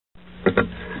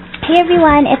Hey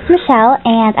everyone, it's Michelle,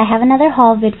 and I have another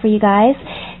haul vid for you guys.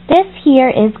 This here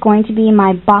is going to be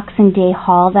my Boxing Day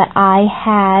haul that I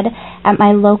had at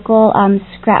my local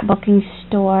scrapbooking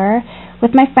store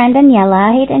with my friend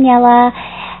Daniela. Hey Daniela.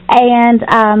 And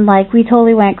we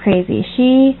totally went crazy.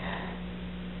 She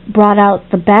brought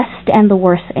out the best and the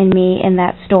worst in me in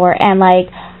that store, and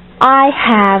I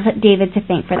have David to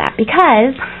thank for that,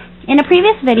 because in a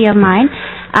previous video of mine,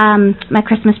 my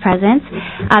Christmas presents,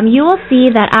 you will see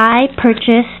that I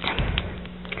purchased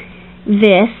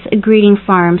this Greeting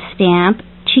Farm stamp,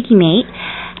 Cheeky Mate,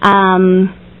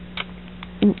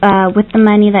 with the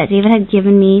money that David had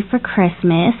given me for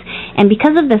Christmas. And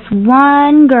because of this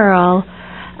one girl,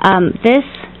 this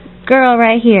girl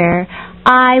right here,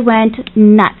 I went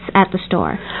nuts at the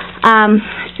store.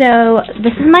 So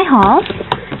this is my haul,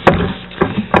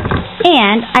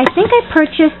 and I think I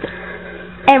purchased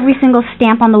every single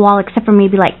stamp on the wall except for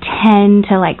maybe 10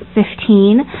 to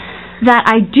 15 that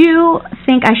I do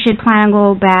think I should plan and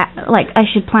go back,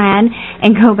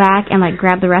 and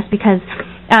grab the rest, because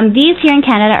these here in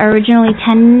Canada are originally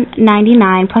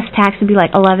 $10.99 plus tax would be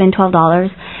 $11,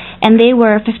 $12, and they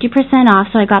were 50%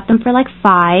 off, so I got them for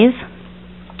 $5.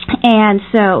 And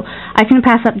so I couldn't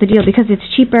pass up the deal because it's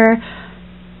cheaper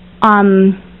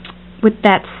with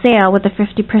that sale with the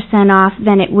 50% off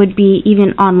than it would be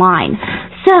even online.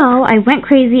 So I went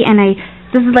crazy, and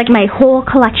this is my whole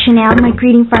collection now of my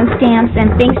Greeting Farm stamps,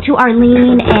 and thanks to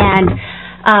Arlene and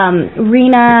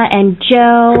Rena and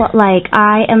Joe,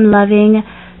 I am loving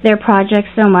their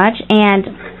project so much, and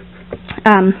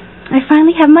I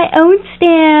finally have my own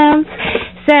stamps.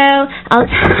 So I'll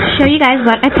show you guys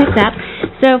what I picked up.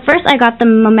 So first I got the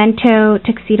Memento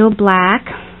Tuxedo Black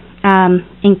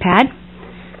ink pad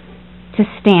to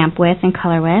stamp with and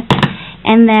color with.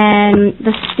 And then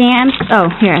the stamps,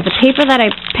 the paper that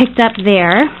I picked up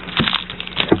there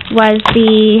was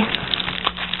the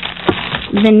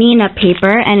Neenah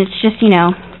paper, and it's just,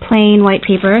 plain white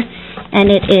paper, and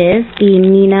it is the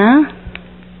Neenah,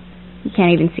 you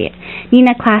can't even see it,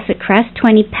 Neenah Classic Crest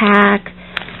 20-pack,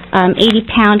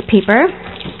 80-pound paper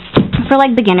for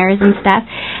beginners and stuff.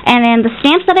 And then the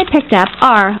stamps that I picked up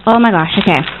are, oh my gosh,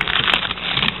 okay.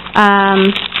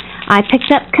 I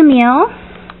picked up Camille.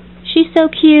 She's so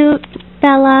cute,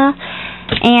 Bella.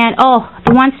 And,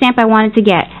 the one stamp I wanted to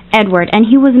get, Edward. And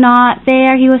he was not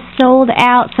there. He was sold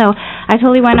out. So I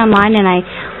totally went online and I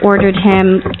ordered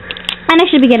him. And I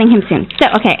should be getting him soon. So,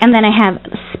 okay. And then I have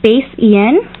Space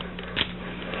Ian.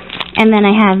 And then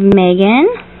I have Megan.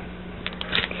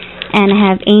 And I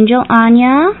have Angel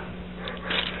Anya.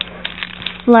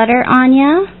 Flutter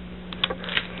Anya.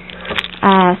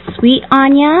 Sweet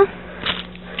Anya.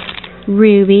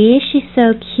 Ruby, she's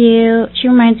so cute. She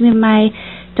reminds me of my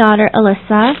daughter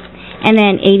Alyssa. And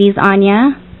then 80s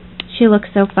Anya, she looks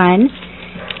so fun.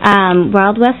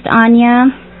 Wild West Anya,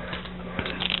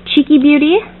 Cheeky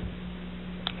Beauty,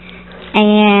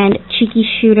 and Cheeky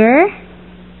Shooter.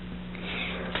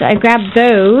 So I grabbed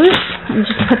those and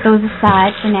just put those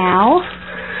aside for now.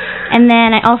 And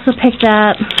then I also picked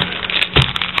up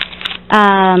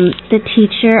the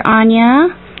Teacher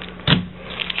Anya,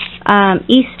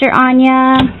 Easter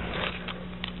Anya,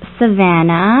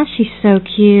 Savannah, she's so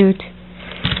cute,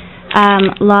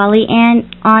 Lolly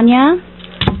and Anya,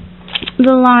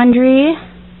 the Laundry,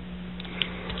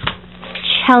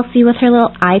 Chelsea with her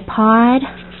little iPod,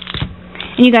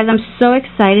 and you guys, I'm so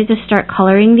excited to start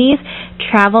coloring these,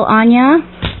 Travel Anya,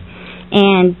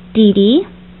 and Dee Dee,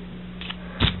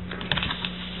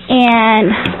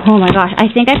 and, oh my gosh, I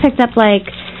think I picked up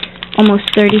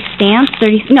almost 30 stamps,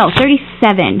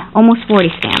 37, almost 40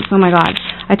 stamps. Oh my god,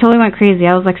 I totally went crazy.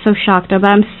 I was so shocked, but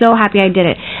I'm so happy I did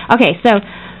it. Okay, so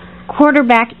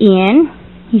Quarterback Ian,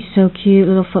 he's so cute,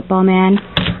 little football man.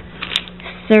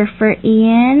 Surfer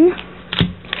Ian,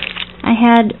 I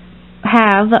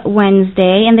have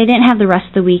Wednesday, and they didn't have the rest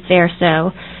of the week there,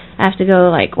 so I have to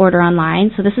go order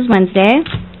online. So this is Wednesday.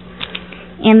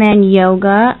 And then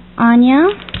Yoga Anya,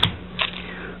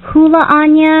 Hula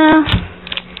Anya,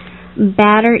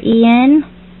 Batter Ian,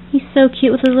 he's so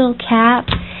cute with his little cap.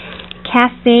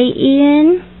 Cafe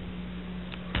Ian,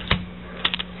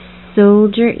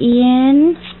 Soldier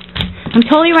Ian, I'm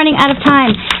totally running out of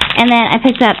time. And then I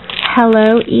picked up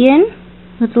Hello Ian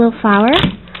with a little flower.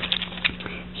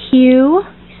 Hugh,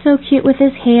 so cute with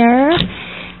his hair.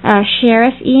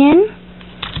 Sheriff Ian,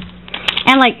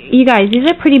 and you guys, these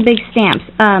are pretty big stamps.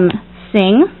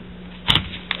 Sing,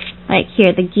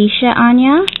 here, the Geisha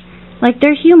Anya.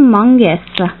 They're humongous.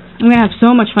 I'm going to have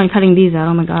so much fun cutting these out.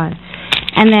 Oh, my God.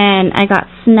 And then I got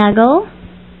Snuggle.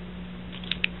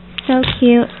 So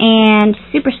cute. And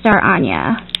Superstar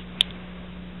Anya.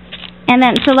 And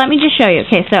then, so let me just show you.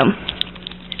 Okay, so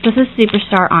this is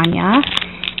Superstar Anya.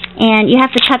 And you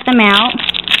have to cut them out.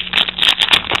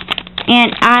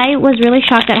 And I was really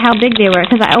shocked at how big they were,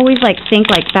 because I always like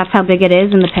think like that's how big it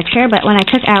is in the picture, but when I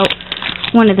took out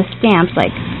one of the stamps,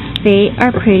 like, they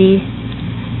are pretty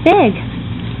big.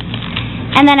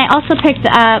 And then I also picked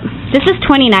up, this is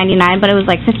 $20.99, but it was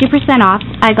like 50% off.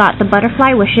 I got the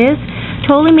Butterfly Wishes.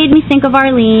 Totally made me think of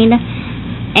Arlene.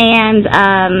 And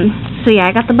so yeah,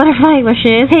 I got the Butterfly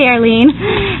Wishes. Hey Arlene.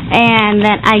 And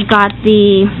then I got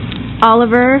the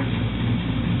Oliver,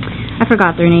 I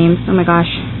forgot their names, oh my gosh.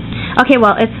 Okay,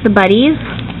 well, it's the buddies,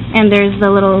 and there's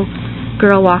the little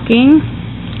girl walking,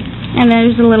 and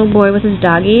there's the little boy with his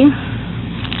doggy.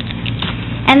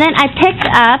 And then I picked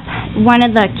up one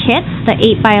of the kits, the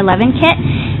 8x11 kit,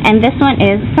 and this one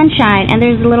is Sunshine, and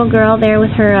there's a little girl there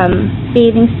with her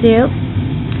bathing suit.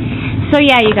 So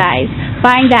yeah, you guys,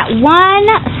 buying that one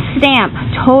stamp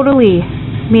totally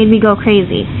made me go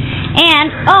crazy.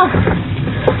 And, oh,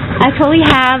 I totally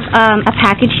have a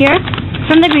package here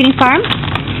from the Greeting Farm.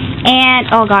 And,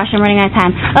 oh gosh, I'm running out of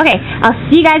time. Okay, I'll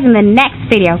see you guys in the next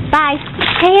video. Bye!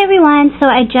 Hey everyone, so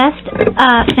I just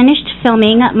finished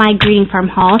filming my Greeting Farm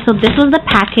haul. So this was the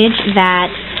package that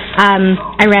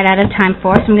I ran out of time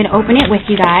for. So I'm going to open it with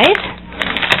you guys.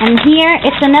 And here,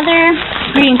 it's another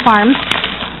Greeting Farm,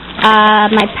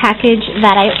 my package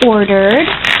that I ordered.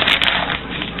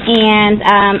 And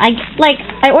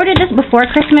I ordered this before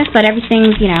Christmas, but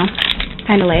everything's, you know,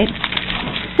 kind of late.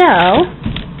 So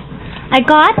I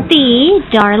got the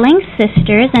Darling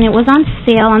Sisters, and it was on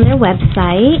sale on their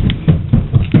website.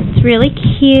 It's really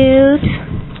cute.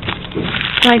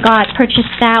 So I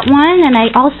purchased that one, and I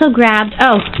also grabbed,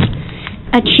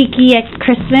 a Cheeky at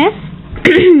Christmas.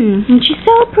 And she's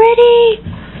so pretty.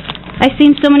 I've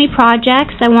seen so many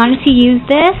projects. I wanted to use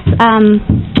this,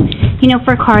 you know,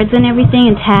 for cards and everything,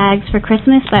 and tags for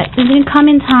Christmas, but it didn't come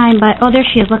in time. But, oh, there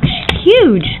she is. Look, she's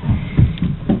huge.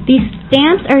 These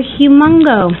stamps are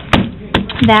humongo.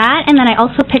 That, and then I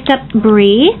also picked up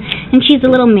Bree, and she's a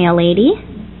little mail lady.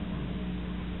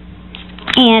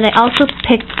 And I also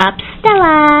picked up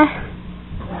Stella.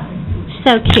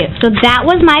 So cute. So that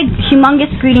was my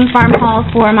humongous Greeting Farm haul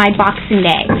for my Boxing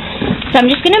Day. So I'm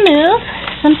just going to move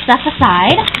some stuff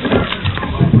aside.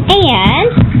 And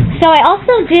so I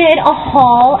also did a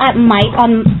haul at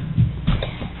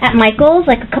Michael's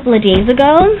like a couple of days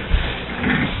ago.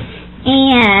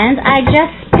 And I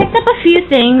just picked up a few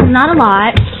things, not a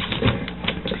lot,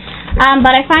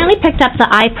 but I finally picked up the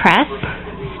iPress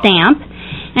stamp,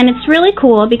 and it's really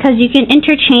cool because you can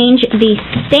interchange the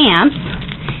stamps,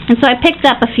 and so I picked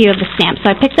up a few of the stamps.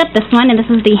 So I picked up this one, and this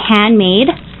is the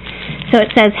handmade, so it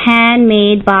says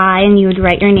handmade by, and you would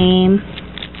write your name.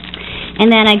 And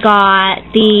then I got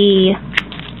the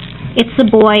it's a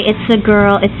boy, it's a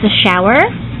girl, it's a shower.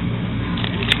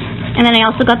 And then I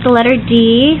also got the letter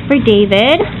D for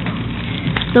David,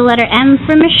 the letter M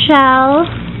for Michelle,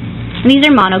 and these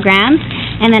are monograms,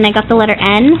 and then I got the letter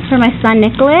N for my son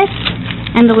Nicholas,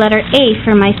 and the letter A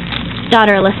for my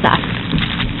daughter Alyssa.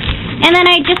 And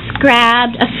then I just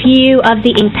grabbed a few of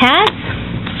the ink pads.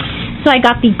 So I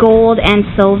got the gold and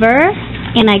silver,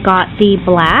 and I got the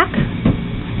black.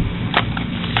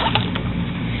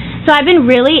 So I've been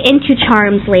really into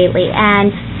charms lately,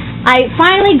 and I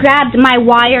finally grabbed my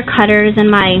wire cutters and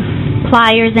my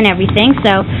pliers and everything.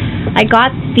 So I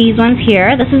got these ones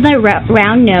here. This is the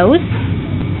round nose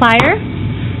plier.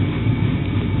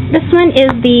 This one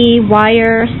is the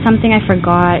wire something, I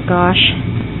forgot, gosh.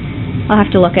 I'll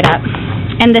have to look it up.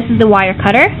 And this is the wire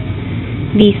cutter,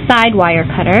 the side wire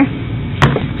cutter.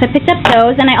 So I picked up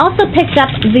those, and I also picked up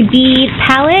the bead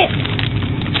palette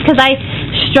because I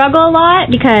struggle a lot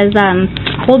because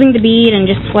holding the bead and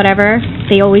just whatever,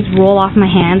 they always roll off my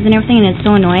hands and everything, and it's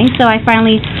so annoying. So I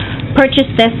finally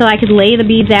purchased this so I could lay the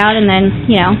beads out and then,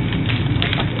 you know,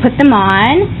 put them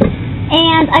on.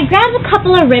 And I grabbed a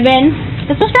couple of ribbons.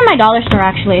 This was from my dollar store,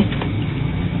 actually.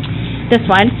 This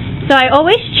one. So I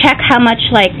always check how much,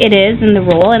 like, it is in the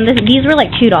roll, and these were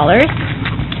like $2.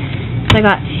 So I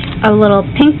got a little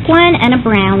pink one and a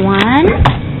brown one.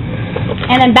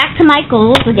 And then back to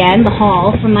Michael's again, the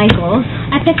haul from Michael's.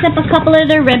 I picked up a couple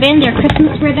of their ribbon. Their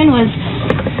Christmas ribbon was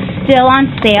still on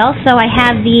sale, so I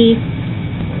have the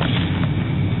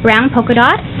brown polka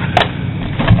dots.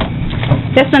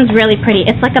 This one's really pretty.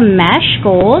 It's like a mesh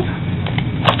gold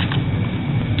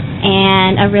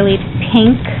and a really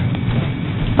pink,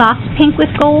 soft pink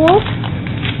with gold,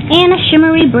 and a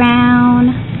shimmery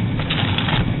brown.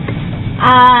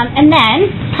 And then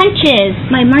punches.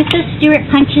 My Martha Stewart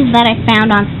punches that I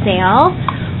found on sale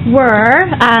were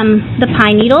the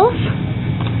pine needles.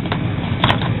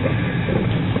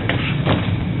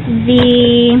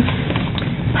 the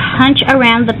punch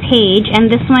around the page,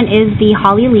 and this one is the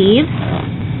Holly Leaves.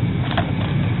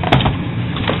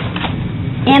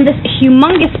 And this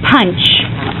humongous punch,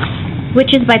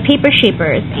 which is by Paper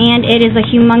Shapers, and it is a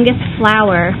humongous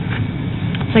flower.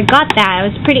 So I got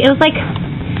that. It was like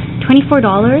 $24.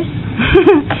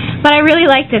 But I really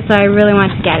liked it, so I really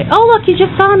wanted to get it. Oh look, you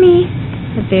just saw me.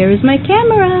 But there's my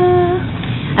camera.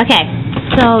 Okay,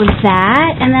 so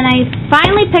that, and then I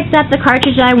finally picked up the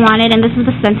cartridge that I wanted, and this is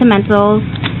the Sentimentals.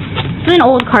 It's an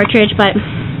old cartridge, but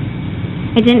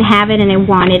I didn't have it and I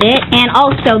wanted it. And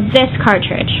also this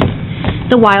cartridge,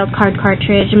 the Wild Card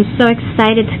cartridge. I'm so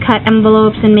excited to cut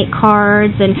envelopes and make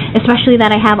cards, and especially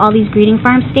that I have all these Greeting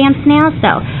Farm stamps now,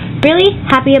 so really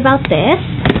happy about this.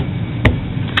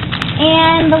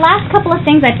 And the last couple of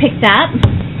things I picked up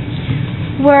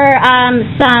were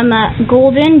some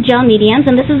golden gel mediums,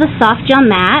 and this is a soft gel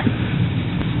matte.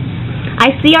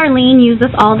 I see Arlene use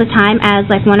this all the time as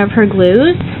like one of her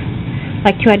glues,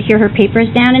 like to adhere her papers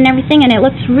down and everything, and it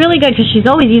looks really good because she's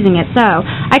always using it, so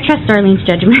I trust Arlene's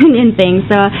judgment in things,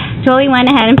 so totally went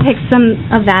ahead and picked some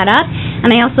of that up.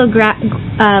 And I also grabbed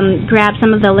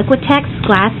some of the Liquitex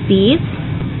glass beads.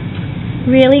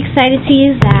 Really excited to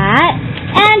use that.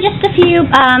 And just a few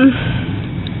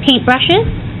paint brushes.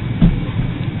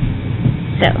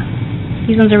 So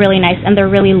these ones are really nice, and they're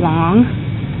really long.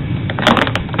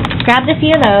 Grabbed a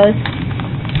few of those.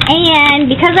 And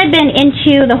because I've been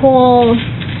into the whole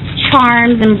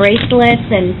charms and bracelets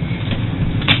and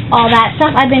all that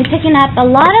stuff, I've been picking up a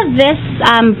lot of this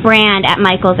brand at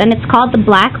Michael's, and it's called the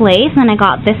Black Lace, and I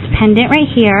got this pendant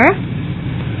right here.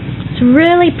 It's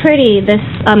really pretty, this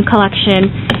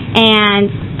collection, and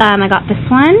I got this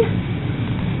one.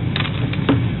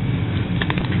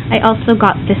 I also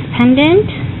got this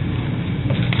pendant,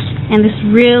 and this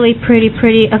really pretty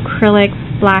acrylic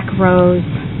black rose.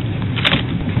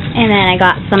 And then I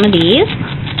got some of these.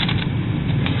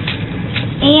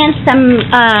 And some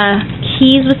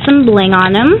keys with some bling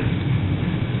on them.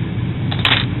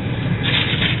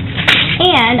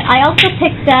 And I also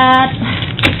picked up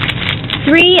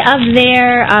 3 of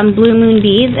their Blue Moon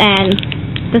beads, and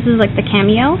this is like the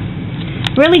cameo.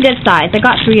 Really good size. I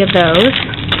got 3 of those.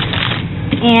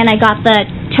 And I got the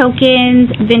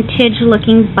Tokens vintage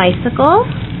looking bicycle.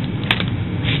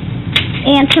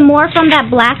 And some more from that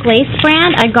Black Lace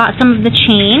brand. I got some of the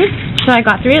chain, so I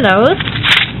got 3 of those.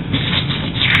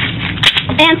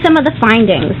 And some of the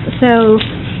findings. So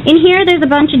in here there's a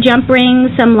bunch of jump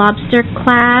rings, some lobster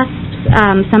clasps,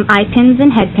 some eye pins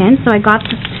and head pins. So I got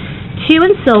 2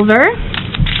 in silver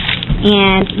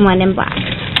and 1 in black.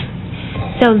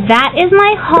 So that is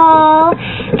my haul,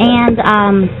 and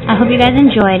I hope you guys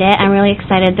enjoyed it. I'm really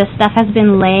excited. This stuff has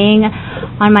been laying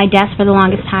on my desk for the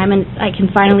longest time, and I can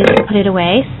finally put it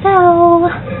away. So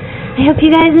I hope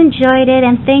you guys enjoyed it,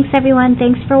 and thanks everyone.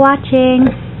 Thanks for watching.